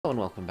and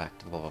welcome back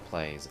to the Bobber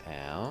Plays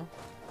our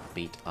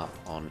beat up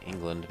on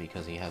England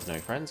because he has no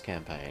friends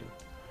campaign.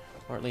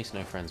 Or at least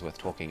no friends worth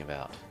talking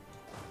about.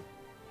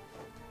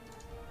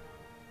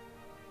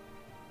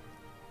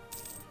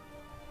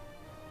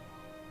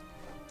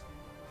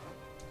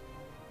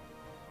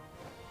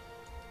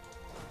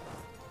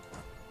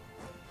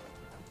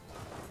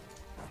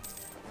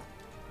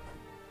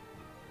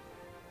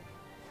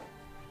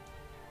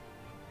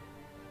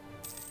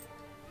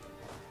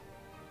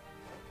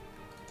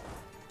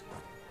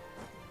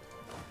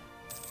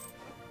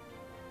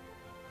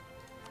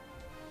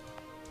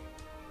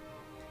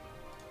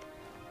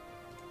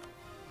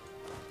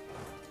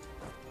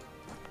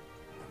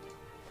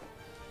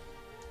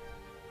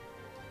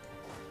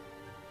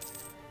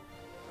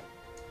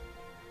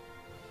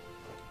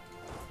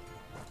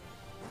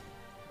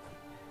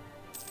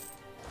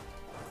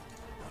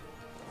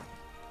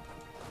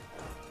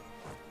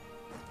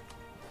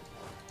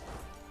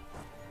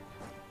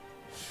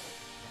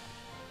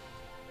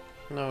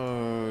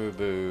 No,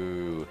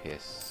 boo,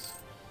 hiss.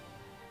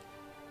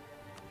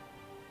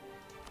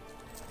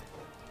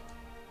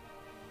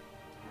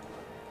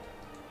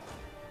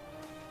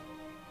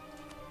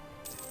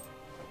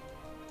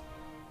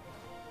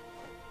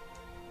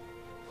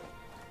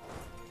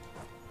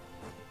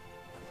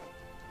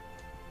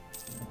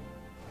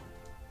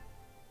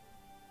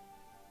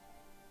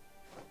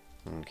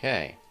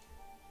 Okay.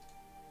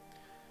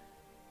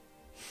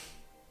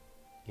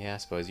 Yeah, I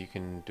suppose you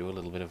can do a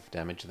little bit of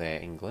damage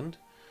there, England.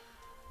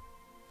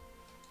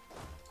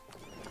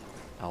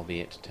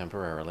 Albeit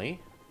temporarily.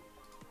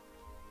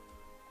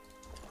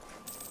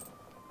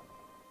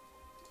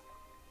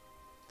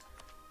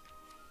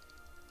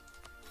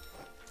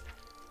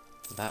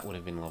 That would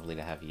have been lovely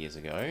to have years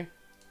ago.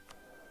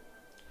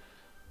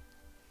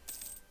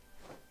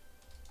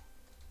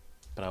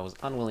 But I was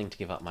unwilling to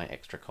give up my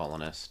extra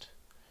colonist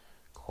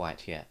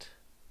quite yet.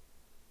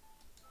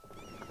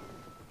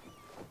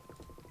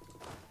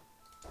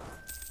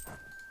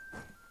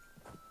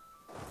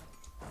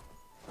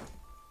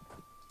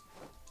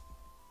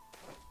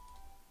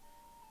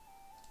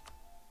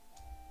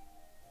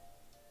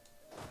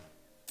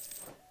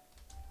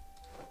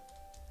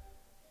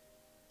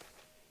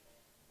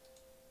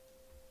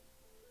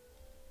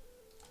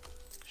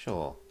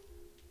 Sure.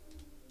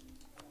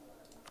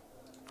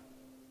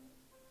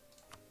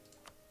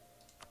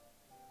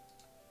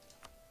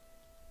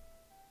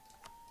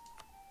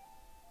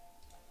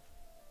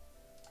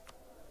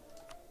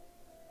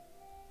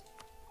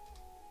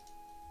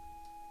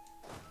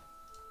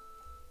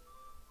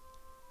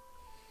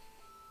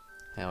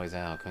 How is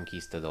our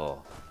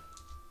conquistador?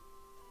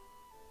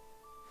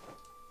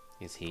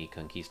 Is he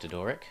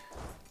conquistadoric?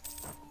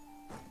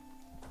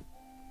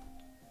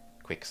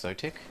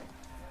 Quixotic?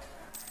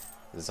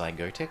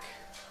 Zygotic?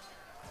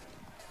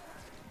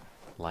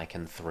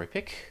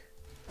 Lycanthropic?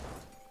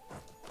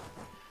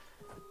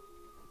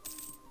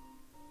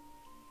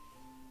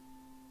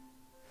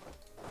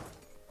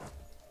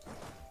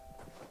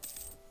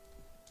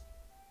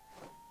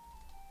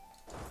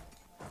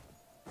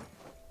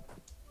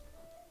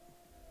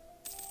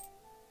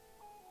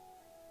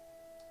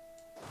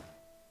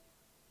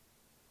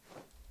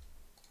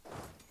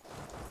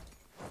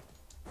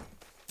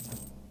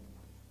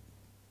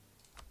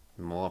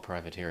 More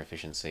privateer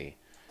efficiency.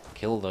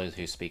 Kill those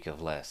who speak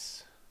of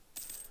less.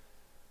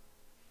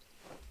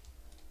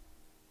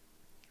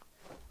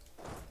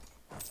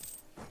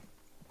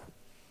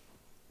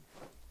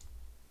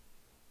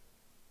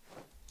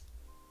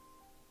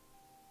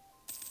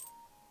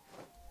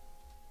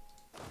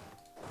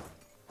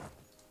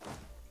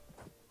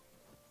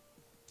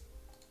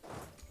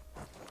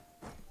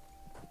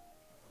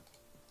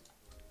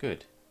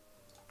 Good.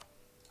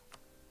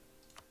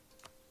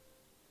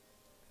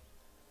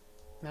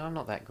 No, I'm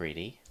not that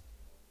greedy.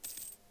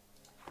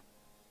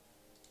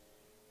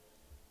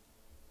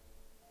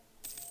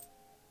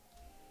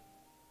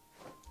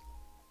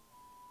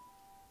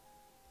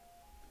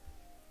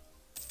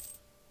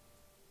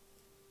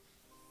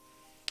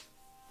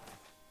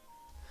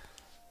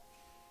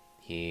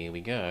 Here we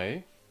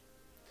go.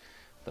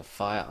 The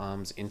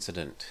firearms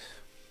incident.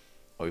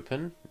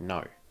 Open?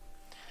 No.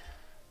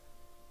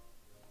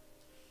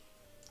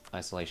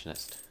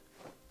 Isolationist.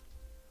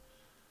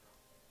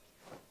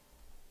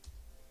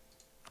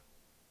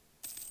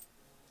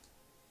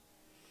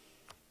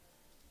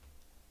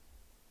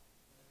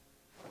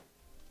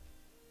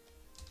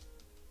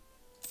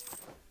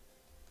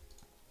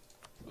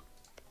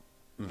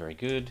 Very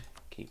good.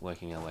 Keep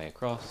working our way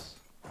across.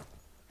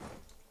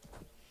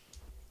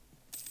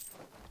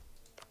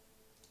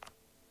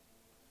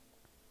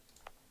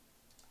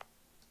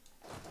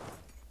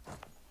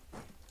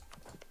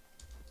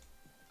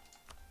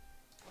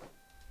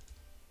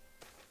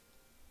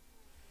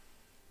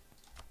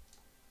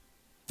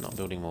 Not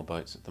building more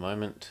boats at the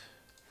moment.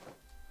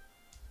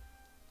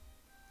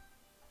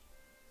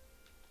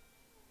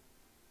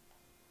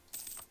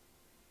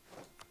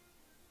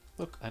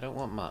 Look, I don't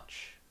want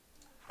much.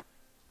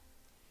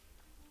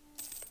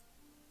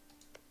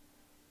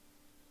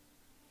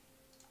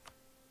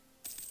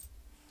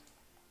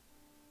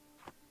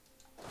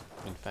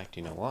 fact,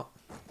 you know what?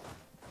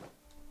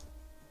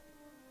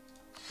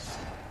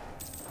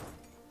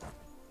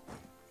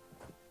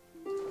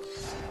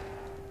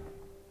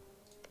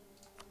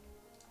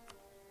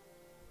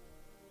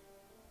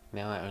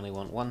 Now I only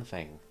want one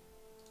thing.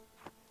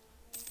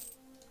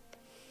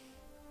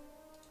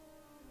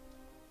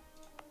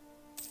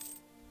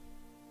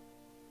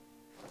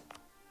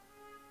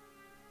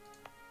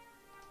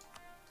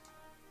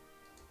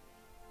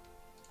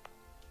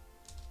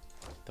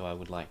 Though I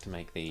would like to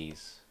make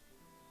these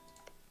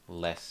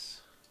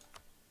less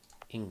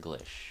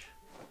English.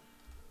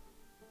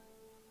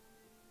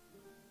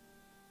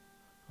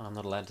 Oh, I'm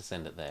not allowed to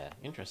send it there.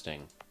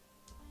 Interesting.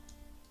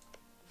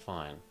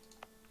 Fine.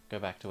 Go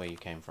back to where you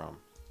came from.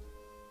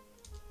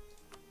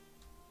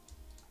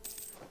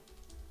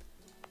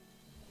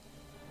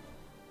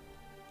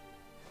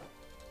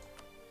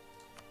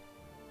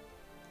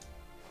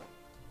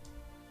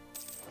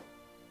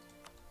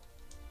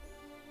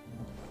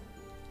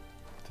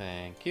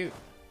 Thank you.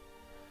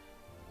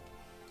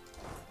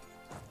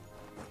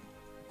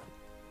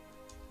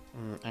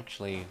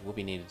 Actually, we'll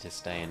be needed to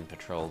stay and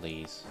patrol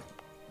these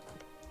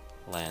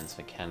lands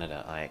for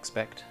Canada, I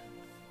expect.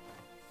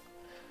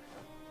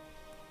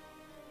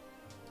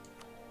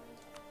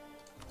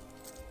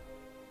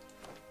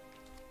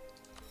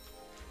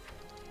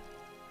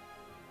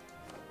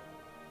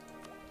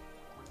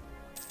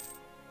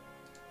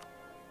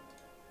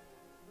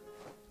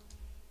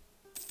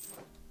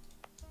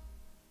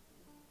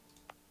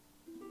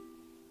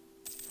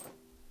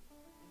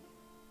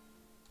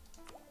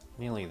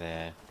 Nearly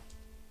there.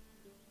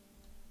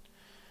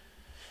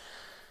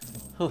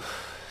 Whew.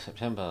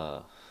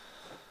 September.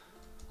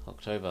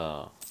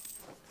 October.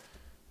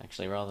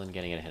 Actually, rather than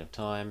getting it ahead of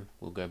time,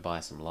 we'll go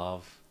buy some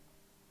love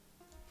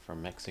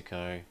from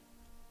Mexico.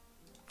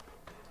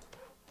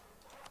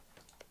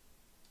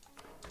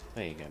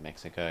 There you go,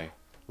 Mexico.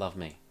 Love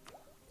me.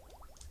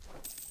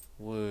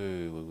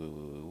 Woo, woo, woo,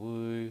 woo,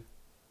 woo.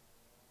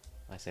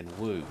 I said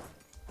woo.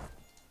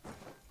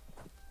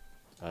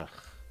 Ugh.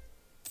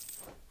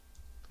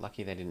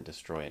 Lucky they didn't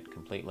destroy it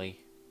completely.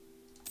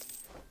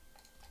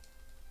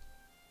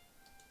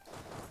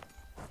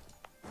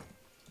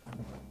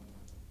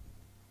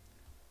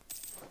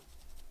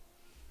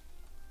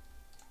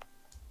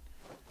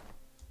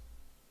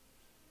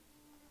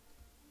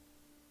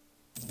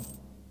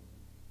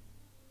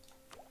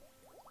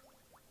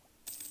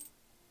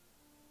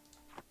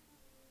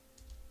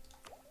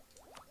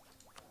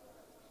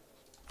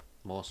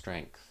 More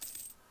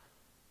strength.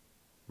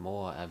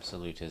 More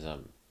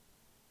absolutism.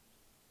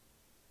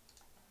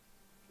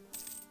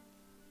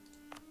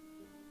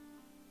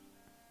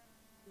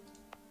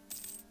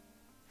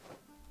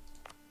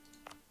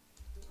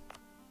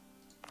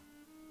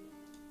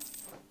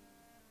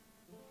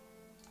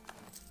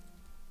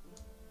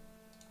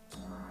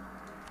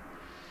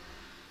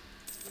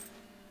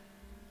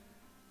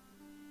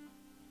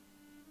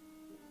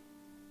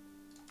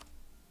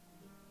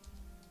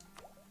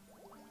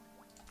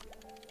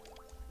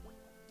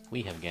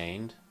 We have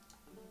gained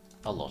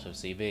a lot of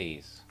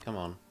CBs. Come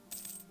on.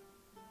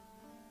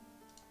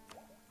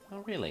 Oh,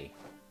 really?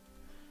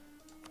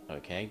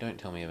 Okay, don't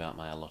tell me about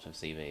my a lot of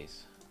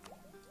CBs.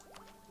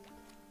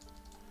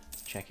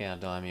 Check our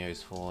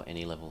daimyos for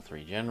any level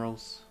 3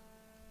 generals.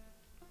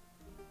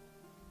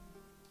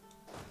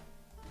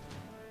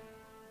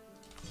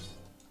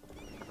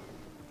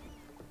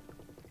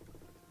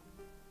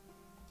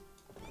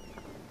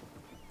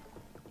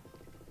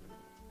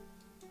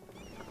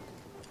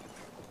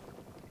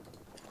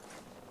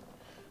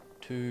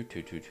 Two.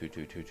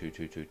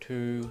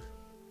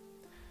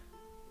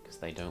 Because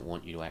they don't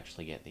want you to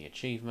actually get the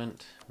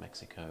achievement.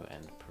 Mexico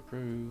and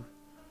Peru.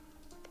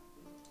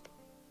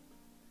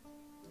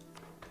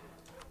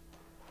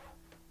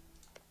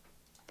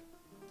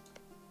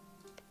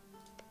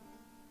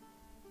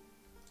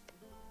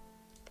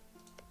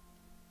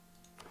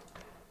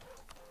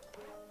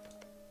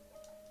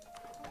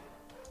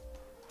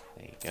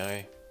 There you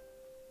go.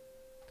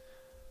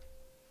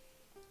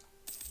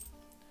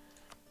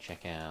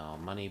 Check our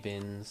money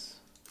bins.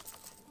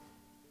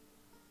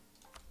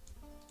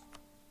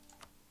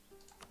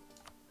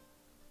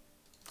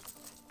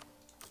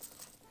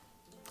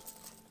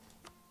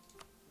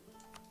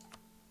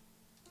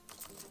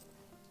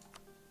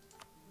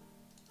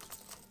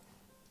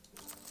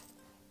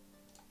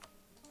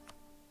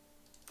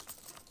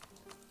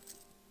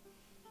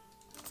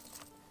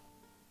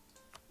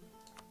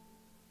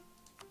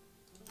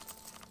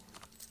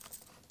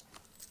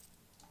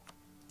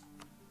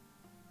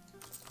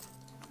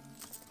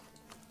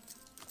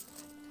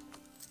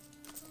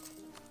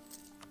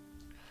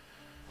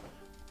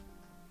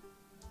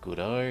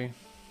 Good-o.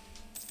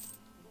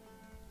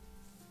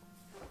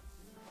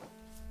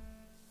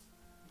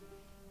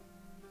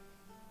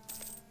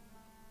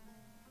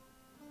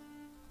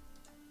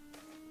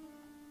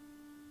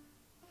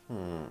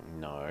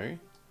 No.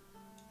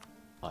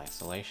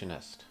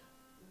 Isolationist.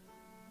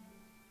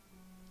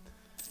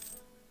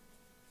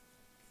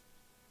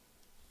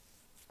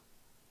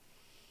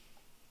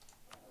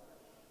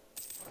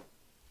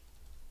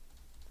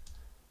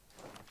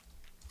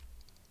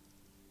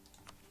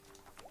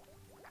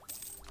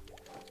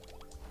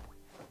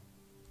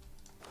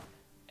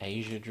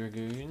 Asia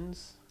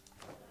Dragoons.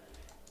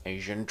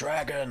 Asian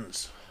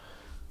Dragons!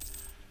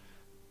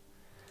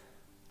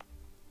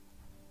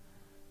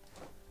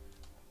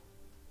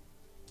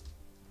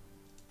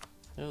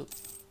 Oh. In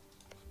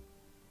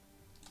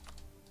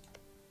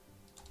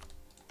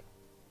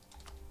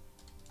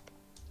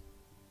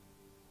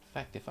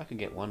fact, if I could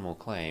get one more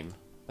claim,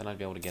 then I'd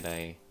be able to get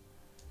a...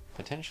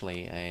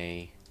 potentially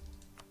a...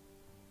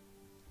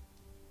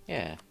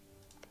 yeah.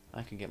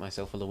 I could get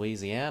myself a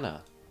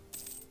Louisiana.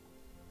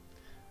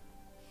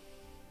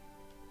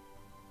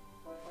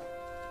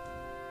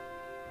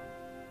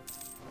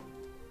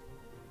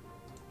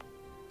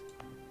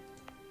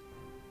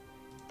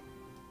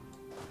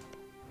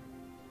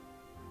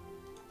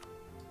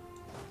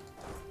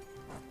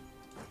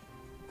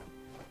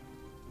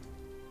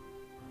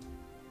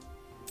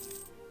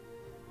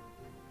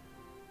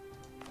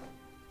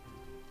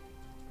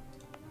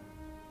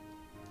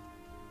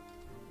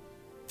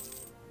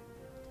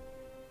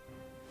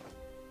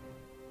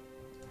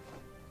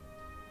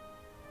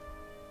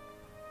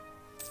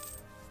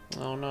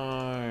 Oh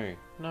no!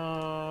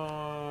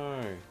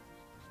 No!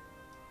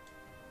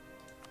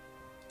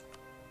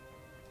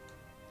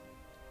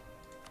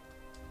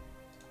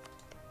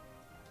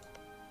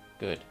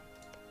 Good.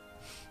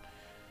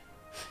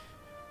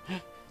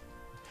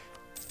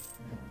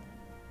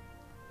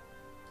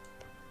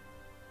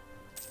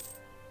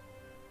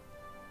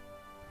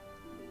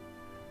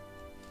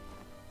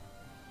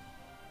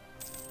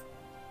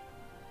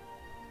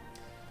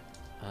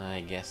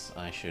 I guess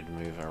I should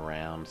move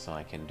around so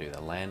I can do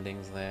the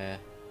landings there.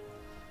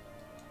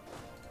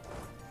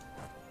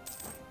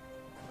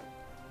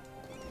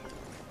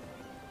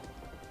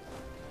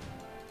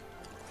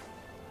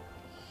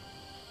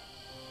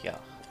 Yeah.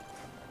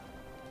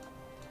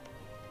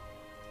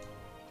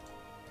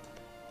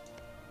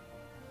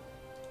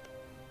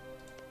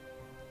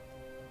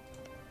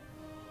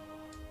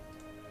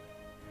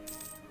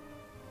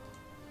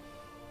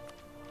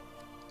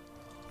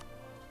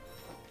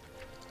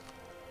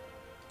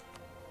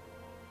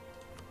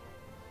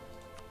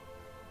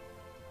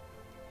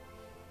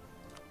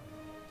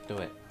 Do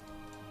it.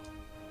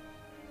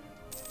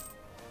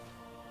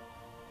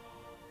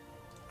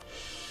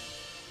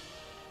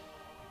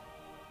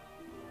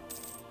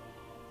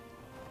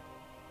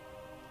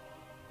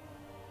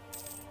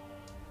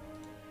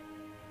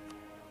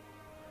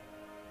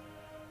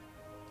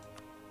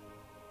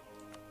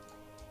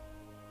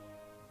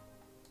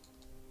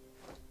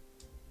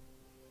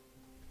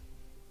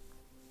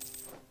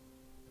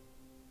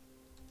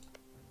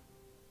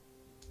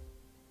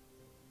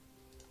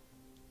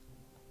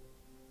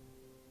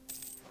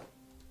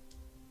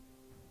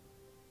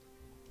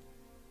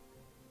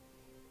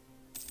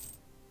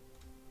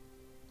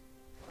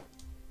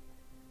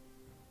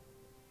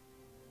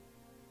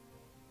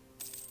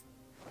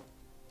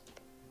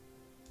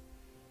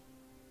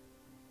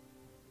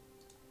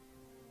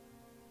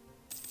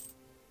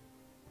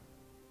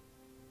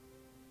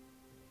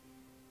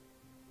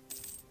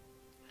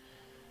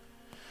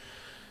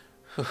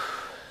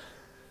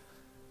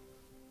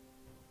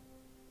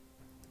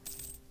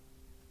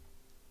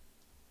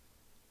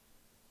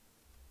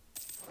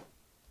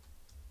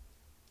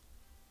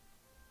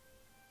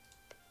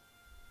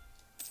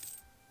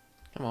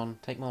 Come on,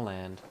 take more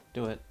land.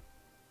 Do it.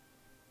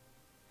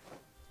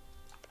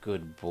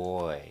 Good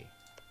boy.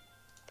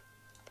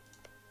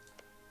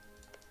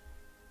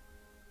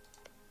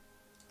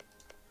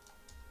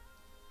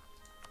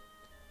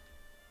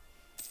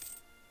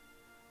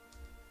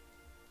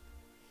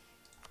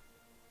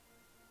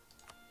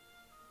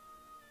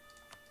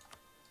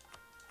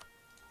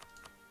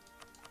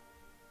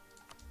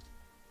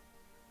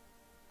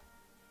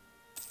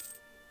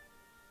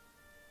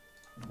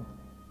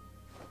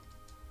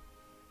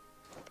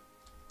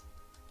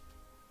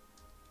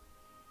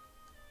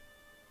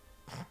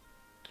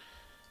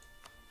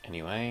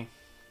 Anyway.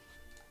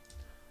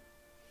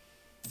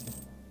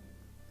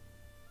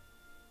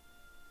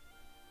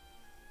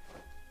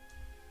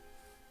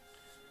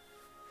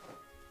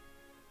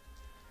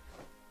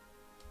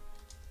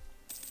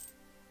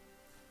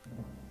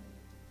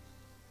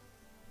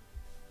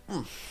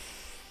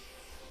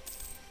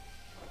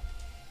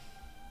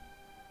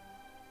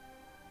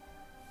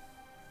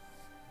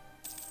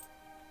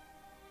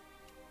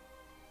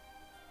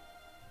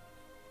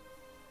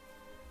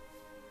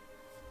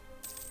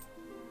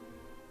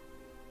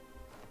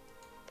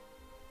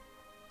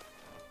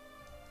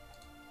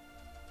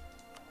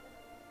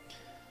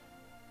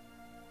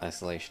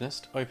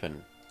 Isolationist,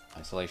 open.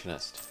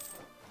 Isolationist.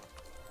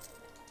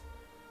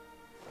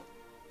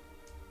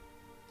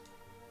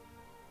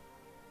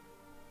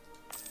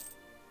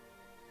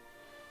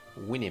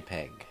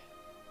 Winnipeg.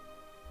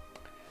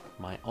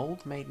 My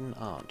old maiden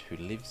aunt who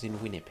lives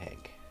in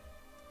Winnipeg.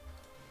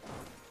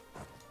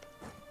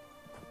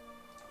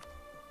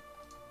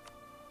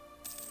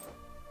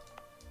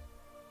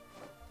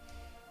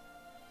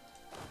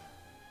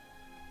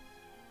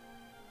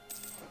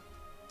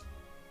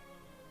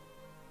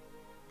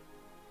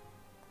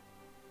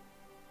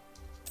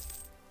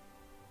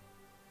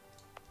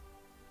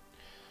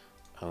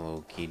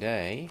 Okie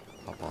day.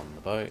 Hop on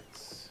the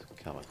boats.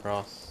 Come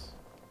across.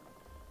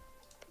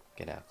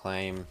 Get our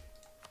claim.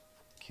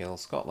 Kill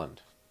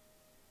Scotland.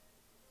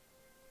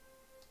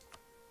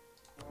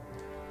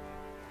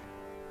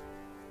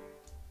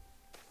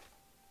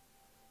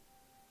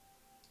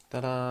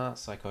 Ta-da!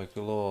 Saikoku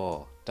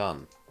law.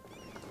 Done.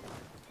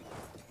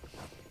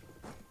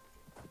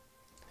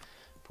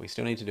 But we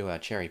still need to do our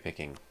cherry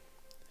picking.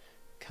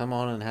 Come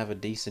on and have a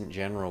decent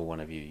general, one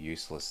of you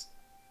useless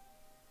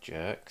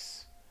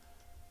jerks.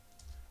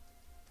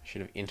 I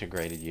should have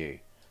integrated you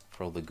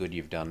for all the good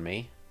you've done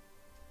me.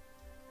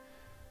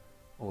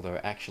 Although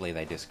actually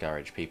they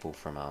discourage people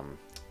from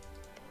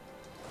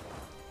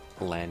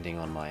landing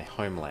on my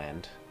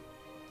homeland.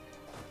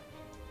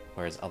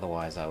 Whereas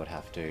otherwise I would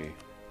have to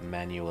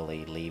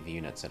manually leave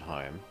units at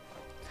home.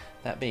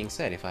 That being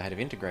said, if I had have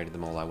integrated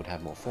them all, I would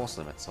have more force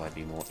limits, so I'd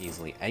be more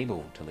easily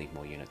able to leave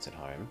more units at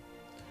home.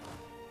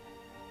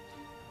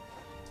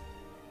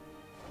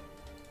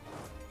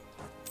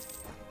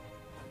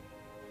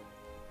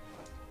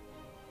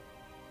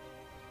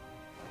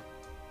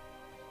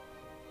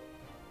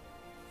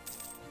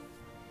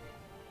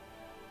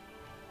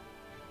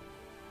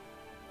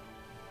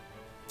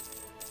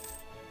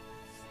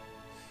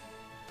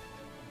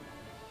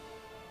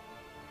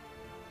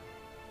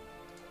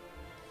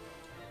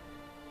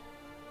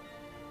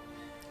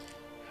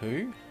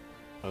 Who?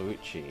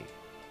 Ouchi.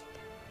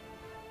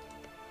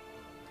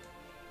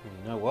 You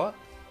know what?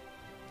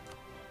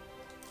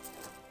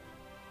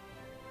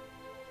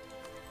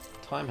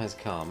 Time has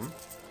come.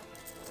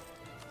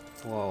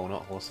 Whoa,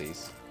 not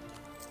horsies.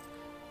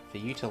 For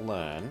you to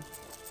learn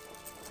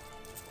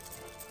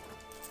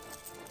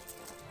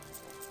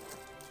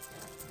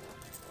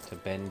to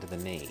bend the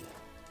knee.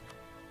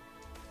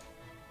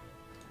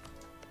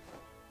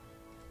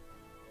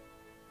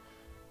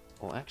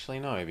 Well, actually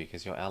no,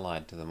 because you're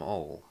allied to them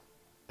all.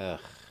 Ugh.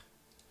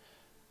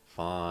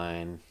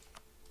 Fine.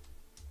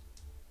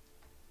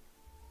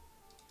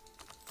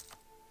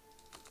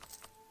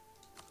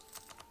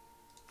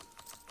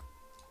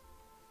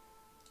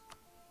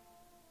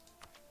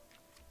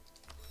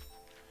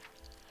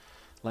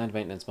 Land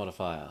maintenance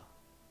modifier.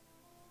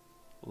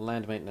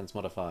 Land maintenance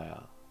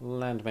modifier.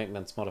 Land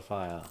maintenance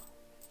modifier.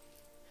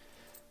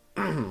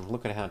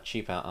 Look at how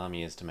cheap our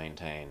army is to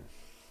maintain.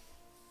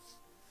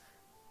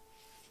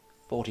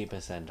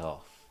 40%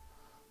 off.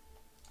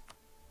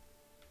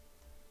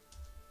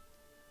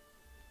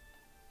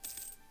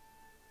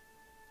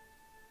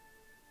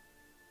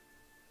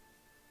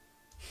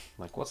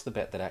 Like, what's the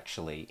bet that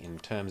actually, in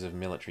terms of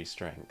military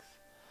strength,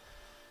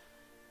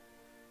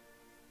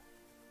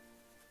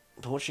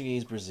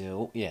 Portuguese,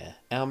 Brazil, yeah,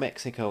 our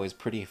Mexico is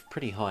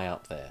pretty high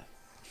up there.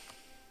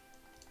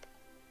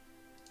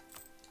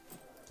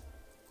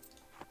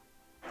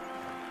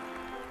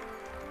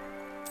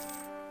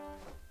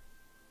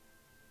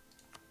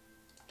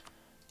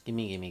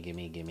 Gimme, gimme,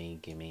 gimme, gimme,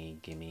 gimme,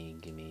 gimme,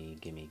 gimme,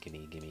 gimme,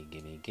 gimme, gimme,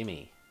 gimme,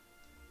 gimme.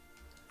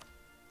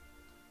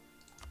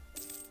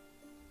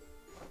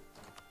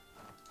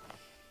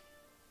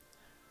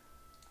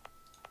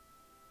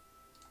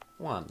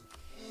 One.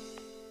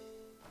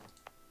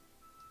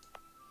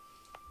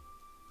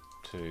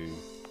 2.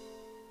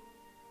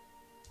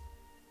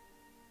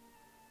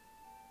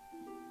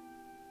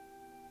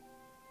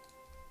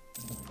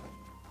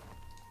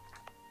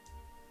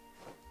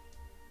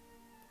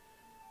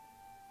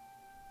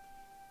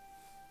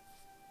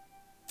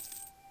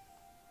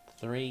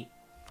 3.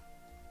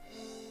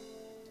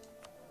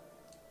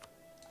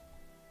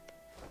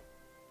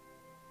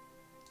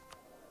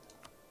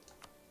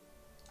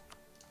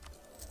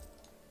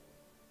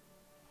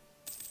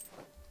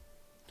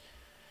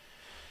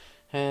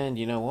 And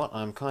you know what?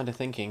 I'm kind of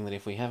thinking that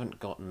if we haven't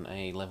gotten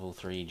a level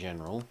 3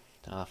 general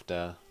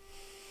after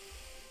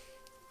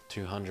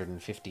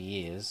 250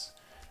 years,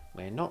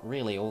 we're not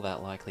really all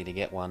that likely to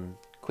get one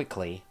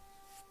quickly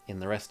in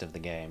the rest of the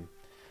game.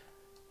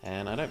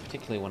 And I don't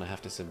particularly want to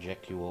have to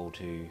subject you all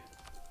to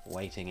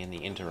waiting in the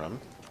interim,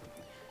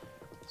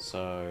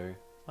 so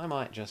I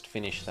might just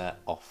finish that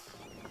off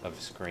of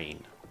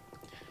screen.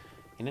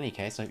 In any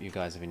case, I hope you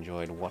guys have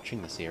enjoyed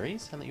watching the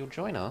series and that you'll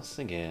join us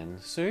again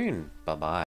soon. Bye-bye.